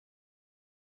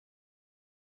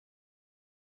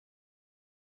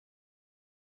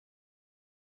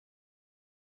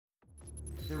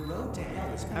The road to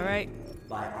hell is All right.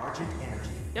 by Argent Energy.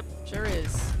 Yep, sure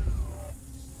is.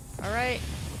 All right.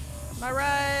 My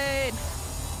ride.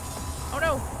 Oh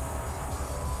no.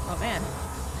 Oh man.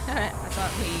 I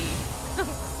thought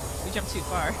we jumped too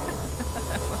far.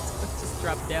 Let's just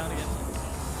drop down again.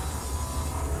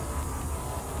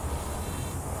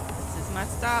 This is my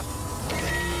stop. Gosh,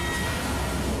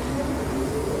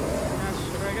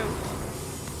 where do I go?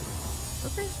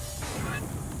 Okay.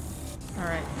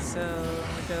 Alright, so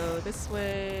we go this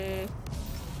way.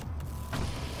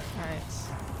 Alright.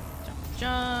 Jump,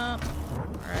 jump.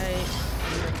 Alright.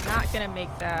 We're not gonna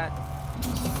make that.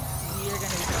 We're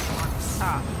gonna jump on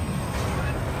top.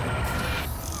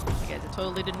 You guys, it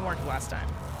totally didn't work last time.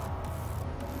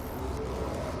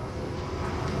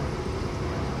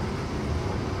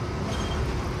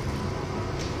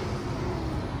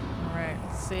 Alright,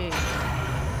 let's see.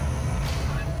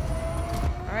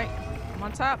 Alright, I'm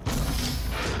on top.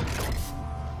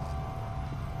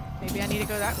 Maybe I need to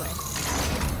go that way.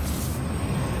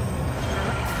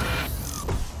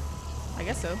 I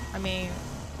guess so. I mean,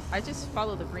 I just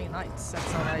follow the green lights.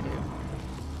 That's all I do.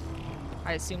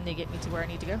 I assume they get me to where I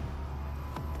need to go.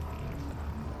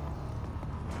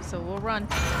 So we'll run.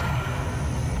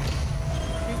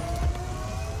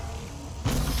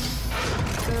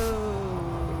 Go.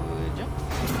 Jump.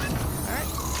 Alright.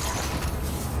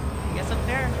 I guess up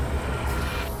there.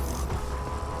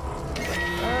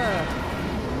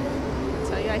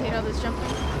 Tell you I hate all this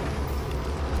jumping.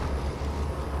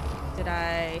 Did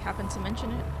I happen to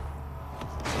mention it?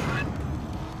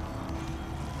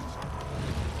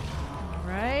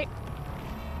 Alright.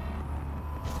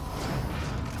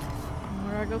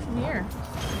 Where do I go from here?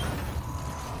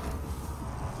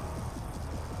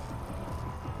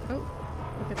 Oh,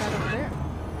 look at that over there.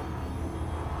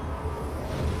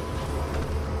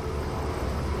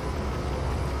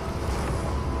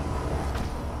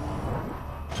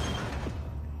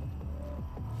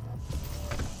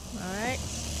 Alright.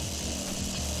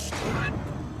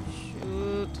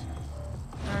 Shoot.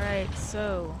 Alright,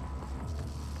 so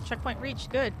checkpoint reached.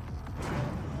 Good.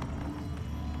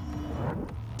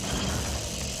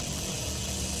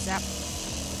 Zap.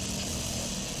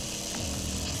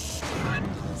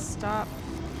 Stop.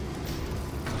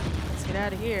 Let's get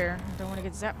out of here. I don't want to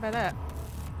get zapped by that.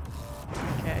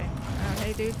 Okay.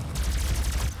 Hey, dude.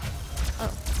 Oh. I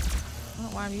don't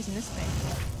know why I'm using this thing.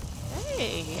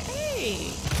 Hey!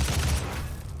 Hey!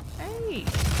 Hey!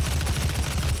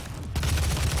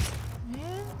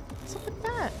 Man, what's up with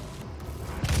that?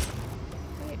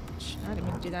 Wait, I didn't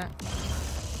mean to do that.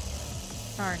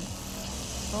 Darn.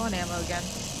 Low on ammo again.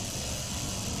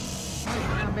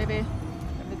 Come on, baby.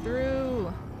 Get it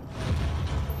through.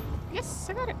 Yes,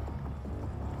 I got it.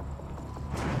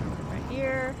 Right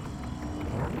here.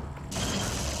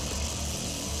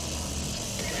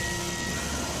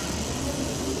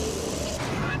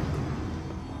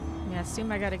 Yeah, I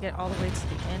assume I gotta get all the way to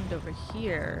the end over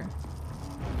here.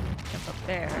 Jump up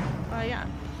there. Oh yeah,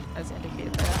 as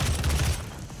indicated by that.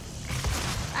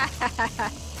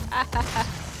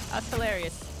 That's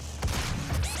hilarious.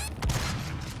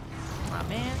 Come on,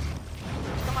 man.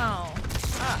 Come on.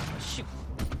 Ah, shoot.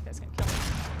 You guys gonna kill me.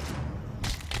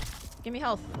 Give me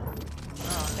health.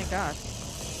 Oh, thank God.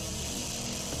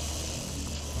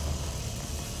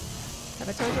 Have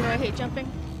I told you that I hate jumping?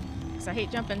 Because I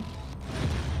hate jumping.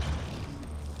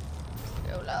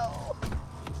 YOLO.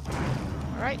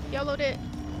 Alright, YOLO'd it.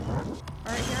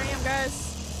 Alright, here I am, guys.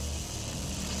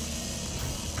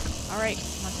 Alright,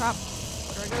 I'm on top.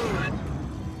 Where do I go?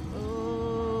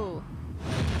 Ooh.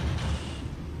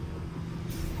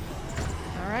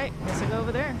 Alright, guess I go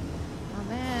over there. Oh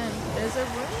man, there's a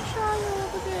Rune Trial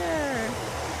over there.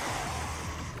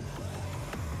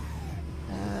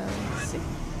 Let's see.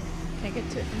 Can't get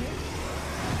to it from here.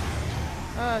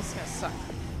 Oh, it's gonna suck.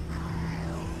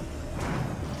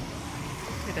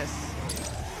 Look at this.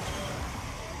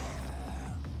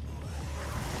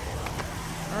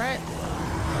 Alright.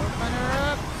 Open her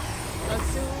up. Let's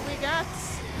see what we got.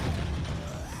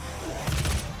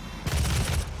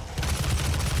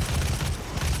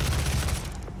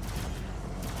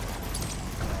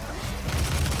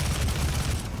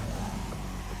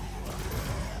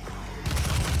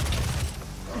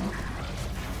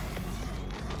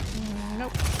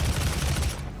 Nope.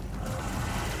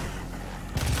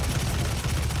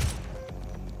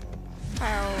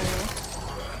 Ow.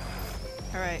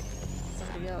 Alright.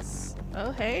 Somebody else.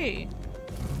 Oh, hey.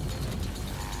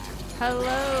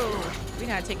 Hello. We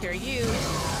gotta take care of you.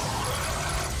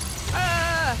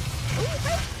 Ah! Ooh,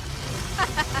 hey.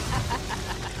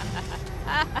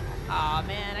 Aw,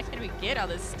 man. I can't even get all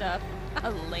this stuff.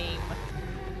 Lame.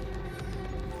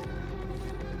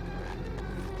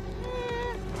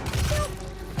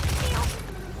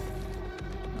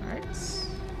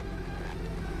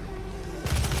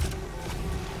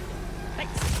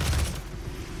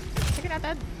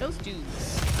 those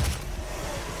dudes.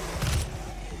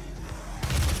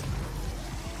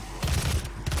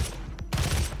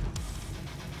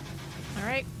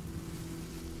 Alright.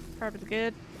 Probably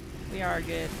good. We are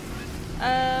good.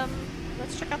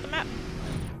 Let's check out the map.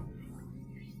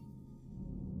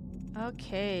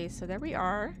 Okay, so there we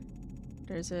are.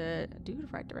 There's a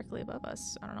dude right directly above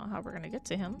us. I don't know how we're gonna get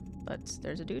to him, but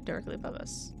there's a dude directly above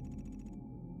us.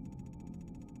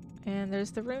 And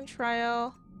there's the Rune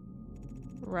Trial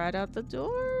right out the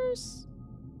doors.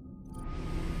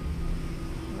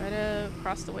 Right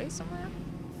across the way somewhere.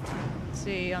 Let's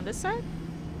see, on this side?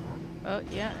 Oh,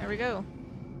 yeah, there we go.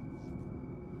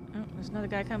 Oh, there's another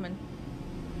guy coming.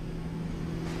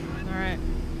 Alright.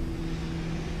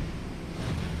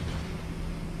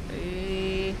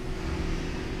 Hey.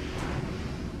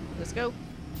 Let's go.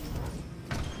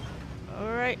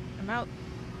 Alright, I'm out.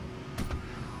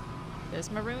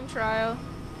 There's my Rune Trial.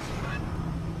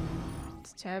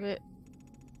 Let's tab it.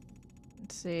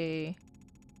 Let's see.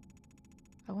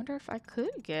 I wonder if I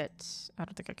could get... I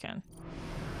don't think I can.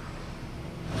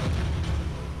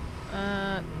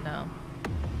 No.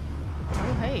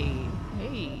 Oh, hey.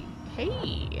 Hey.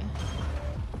 Hey.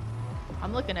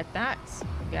 I'm looking at that,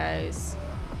 guys.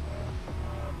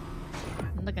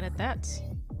 I'm looking at that.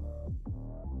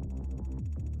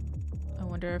 I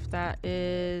wonder if that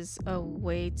is a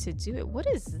way to do it. What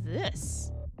is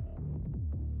this?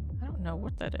 I don't know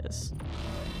what that is.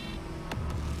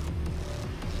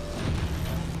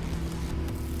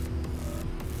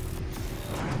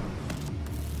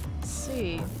 Let's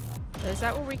see. Is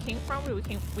that where we came from?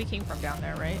 We came from down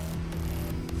there, right?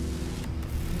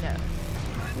 No.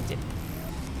 We didn't.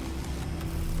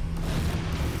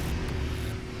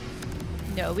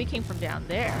 No, we came from down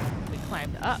there. We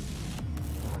climbed up.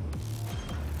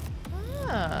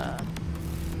 Ah.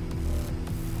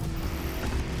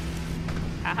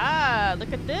 Aha!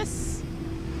 Look at this.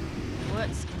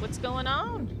 What's going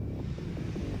on?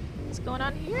 What's going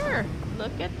on here?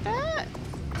 Look at that.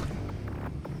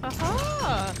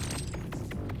 Aha!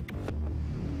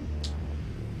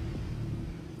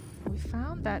 We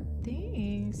found that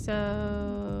thing.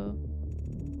 So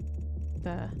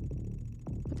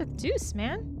what the deuce,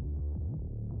 man?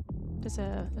 There's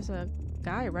a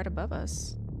guy right above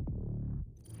us.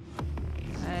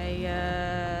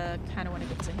 I kind of want to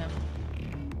get to him.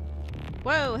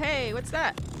 Whoa, hey, what's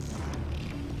that?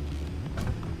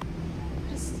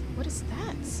 What is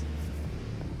that?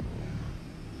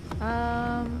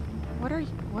 What are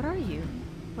you?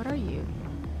 What are you?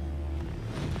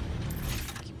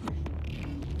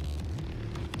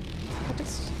 What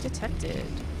is detected?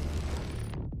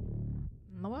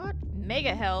 What?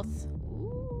 Mega health.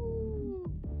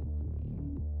 Ooh.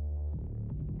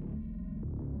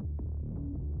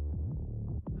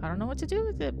 I don't know what to do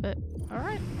with it, but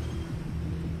alright.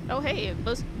 Oh hey, it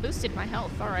boosted my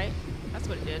health. Alright. That's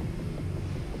what it did.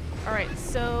 Alright,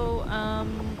 so,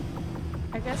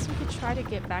 I guess we could try to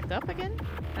get back up again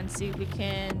and see if we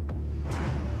can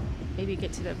maybe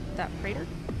get to that freighter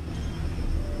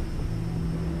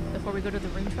before we go to the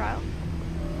Rune Trial.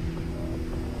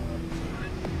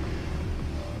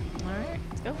 Alright,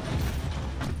 let's go.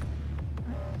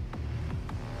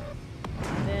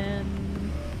 And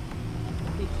then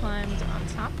we climbed on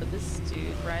top of this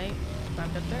dude, right?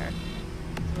 Climbed up there.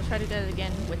 So we'll try to do it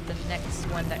again with the next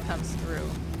one that comes through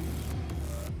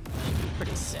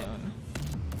pretty soon.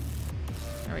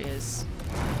 There he is.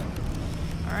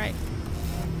 Alright.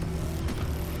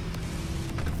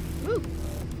 Woo!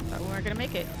 Thought we weren't gonna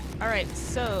make it. Alright,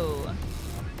 so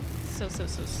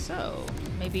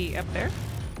maybe up there?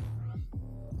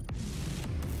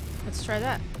 Let's try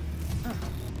that. Oh.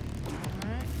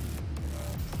 Alright.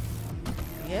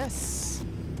 Yes.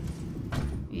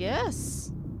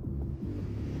 Yes.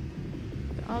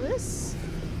 Look at all this.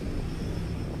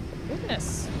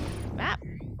 Goodness. Map.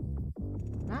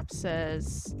 Map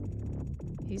says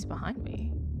he's behind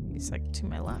me. He's like to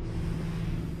my left.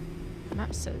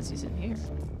 Map says he's in here.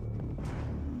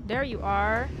 There you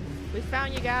are. We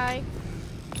found you, guy.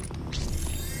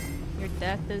 Your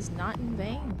death is not in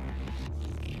vain.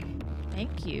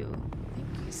 Thank you.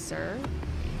 Thank you, sir.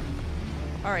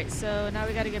 Alright, so now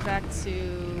we gotta get back to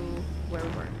where we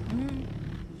were.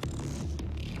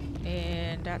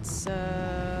 And that's, is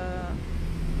that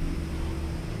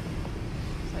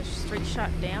a straight shot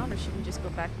down, or should we just go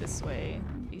back this way?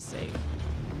 Be safe.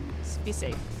 Just be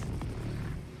safe.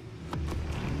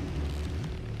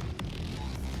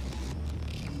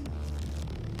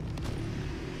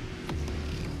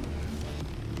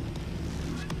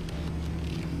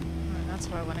 That's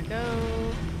where I want to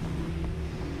go.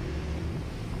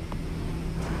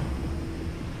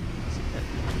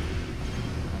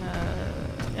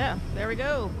 we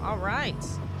go. All right.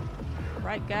 All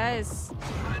right, guys.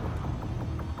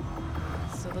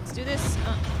 So let's do this.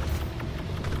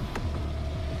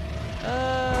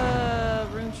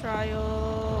 Rune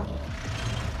Trial.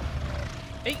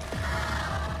 Hey.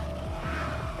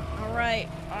 All right.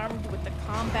 Armed with the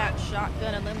combat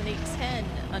shotgun, eliminate 10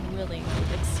 unwilling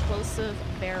with explosive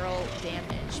barrel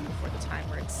damage before the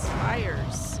timer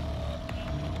expires.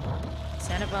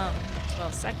 10 of them,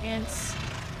 12 seconds,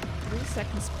 3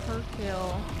 seconds per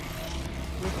kill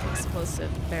with explosive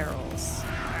barrels.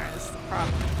 Alright, this is the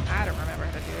problem. I don't remember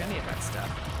how to do any of that stuff.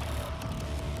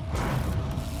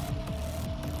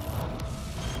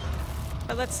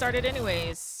 But let's start it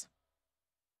anyways.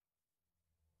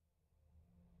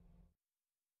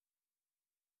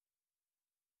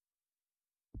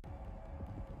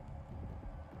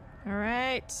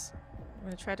 Alright, I'm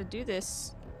gonna try to do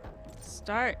this.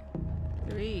 Start.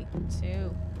 3, 2,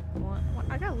 1.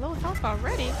 I got low health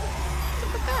already. Look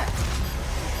at that.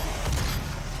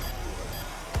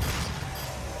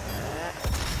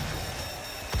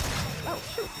 Oh,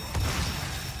 shoot.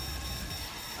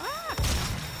 Ah!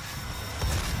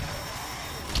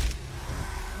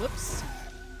 Whoops.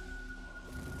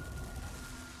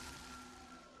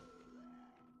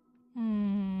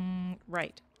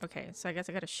 Right. Okay, so I guess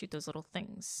I gotta shoot those little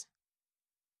things.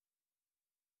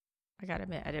 I gotta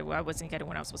admit, I wasn't getting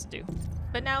what I was supposed to do.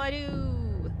 But now I do!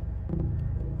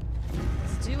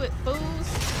 Let's do it, fools!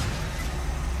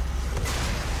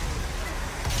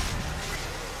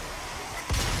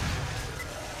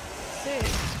 See.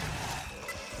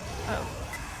 Oh.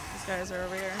 These guys are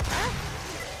over here. Ah!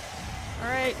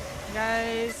 Alright,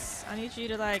 guys. I need you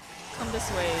to, like, come this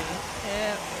way.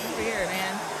 Yeah, over here,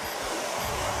 man.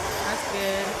 That's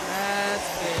good. That's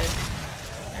good.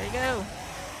 There you go.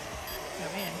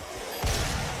 Oh, man.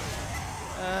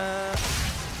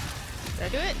 Did I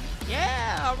do it?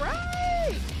 Yeah,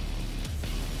 alright!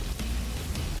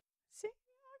 See?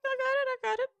 I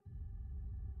got it.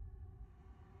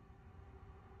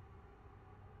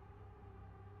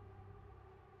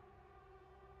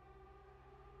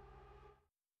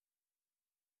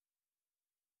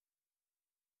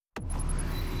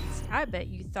 See, I bet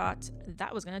you thought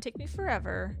that was gonna take me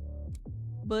forever,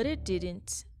 but it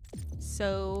didn't.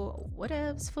 So,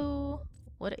 whatevs, fool?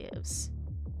 Whatevs.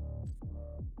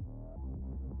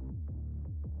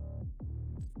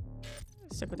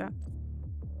 Stick with that.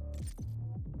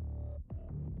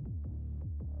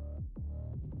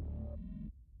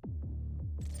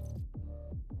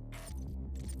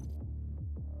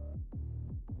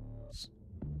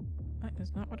 That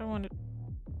is not what I wanted.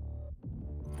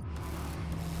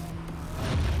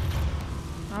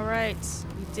 All right,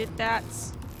 we did that.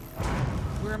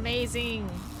 We're amazing.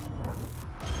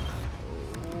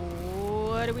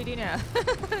 What do we do now?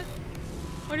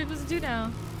 What are we supposed to do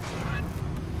now?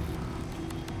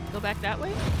 Go back that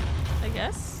way, I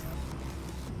guess.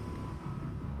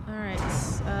 All right.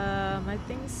 My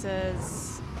thing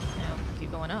says, you know,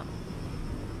 keep going up.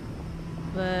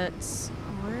 But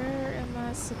where am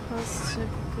I supposed to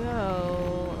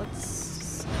go?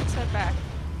 Let's head back.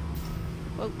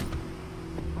 Whoa.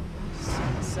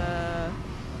 It's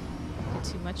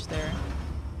did too much there.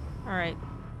 All right.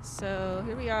 So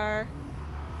here we are.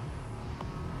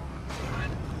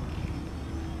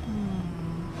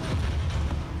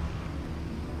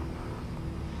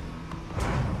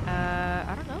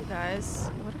 I don't know, guys.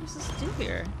 What are we supposed to do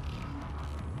here?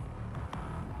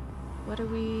 What do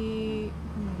we...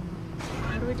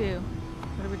 What do we do?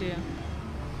 What do we do?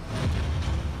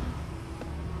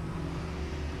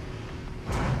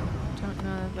 Don't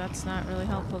know. That's not really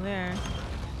helpful there.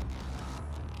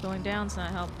 Going down's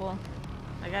not helpful.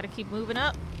 I gotta keep moving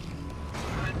up.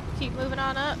 Keep moving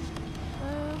on up.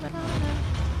 Moving on up.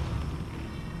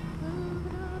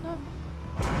 Moving on up.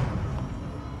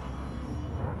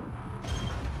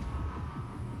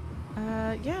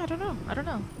 Yeah, I don't know. I don't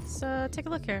know. Let's take a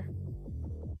look here.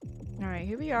 Alright,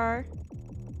 here we are.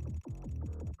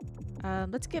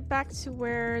 Let's get back to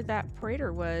where that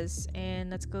praetor was,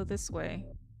 and let's go this way.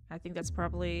 I think that's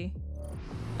probably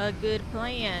a good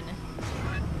plan.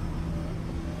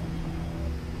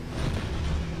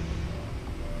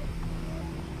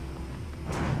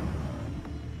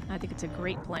 I think it's a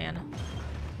great plan.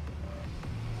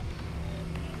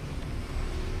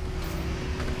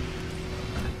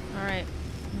 Alright,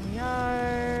 here we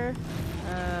are.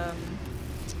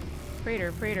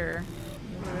 Praetor.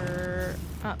 We're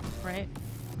up, right?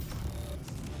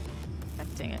 God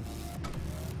dang it.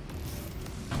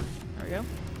 There we go.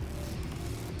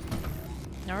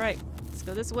 Alright, let's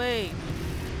go this way.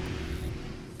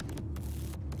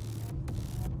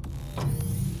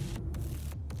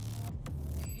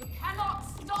 You cannot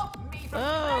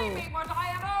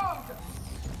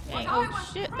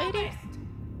shit, lady.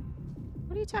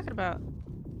 What are you talking about?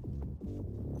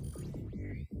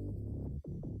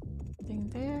 Thing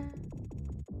there.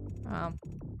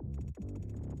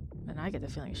 And I get the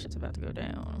feeling shit's about to go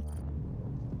down.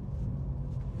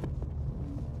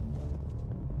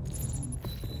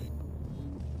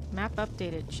 Map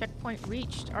updated. Checkpoint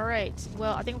reached. Alright.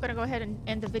 Well, I think I'm gonna go ahead and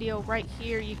end the video right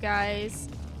here, you guys.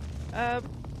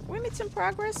 We made some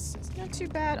progress. It's not too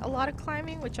bad. A lot of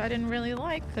climbing, which I didn't really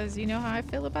like, because you know how I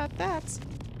feel about that.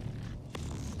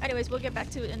 Anyways, we'll get back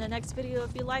to it in the next video.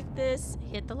 If you like this,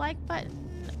 hit the like button.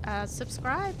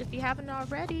 Subscribe if you haven't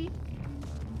already.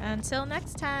 Until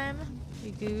next time,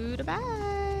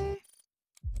 goodbye.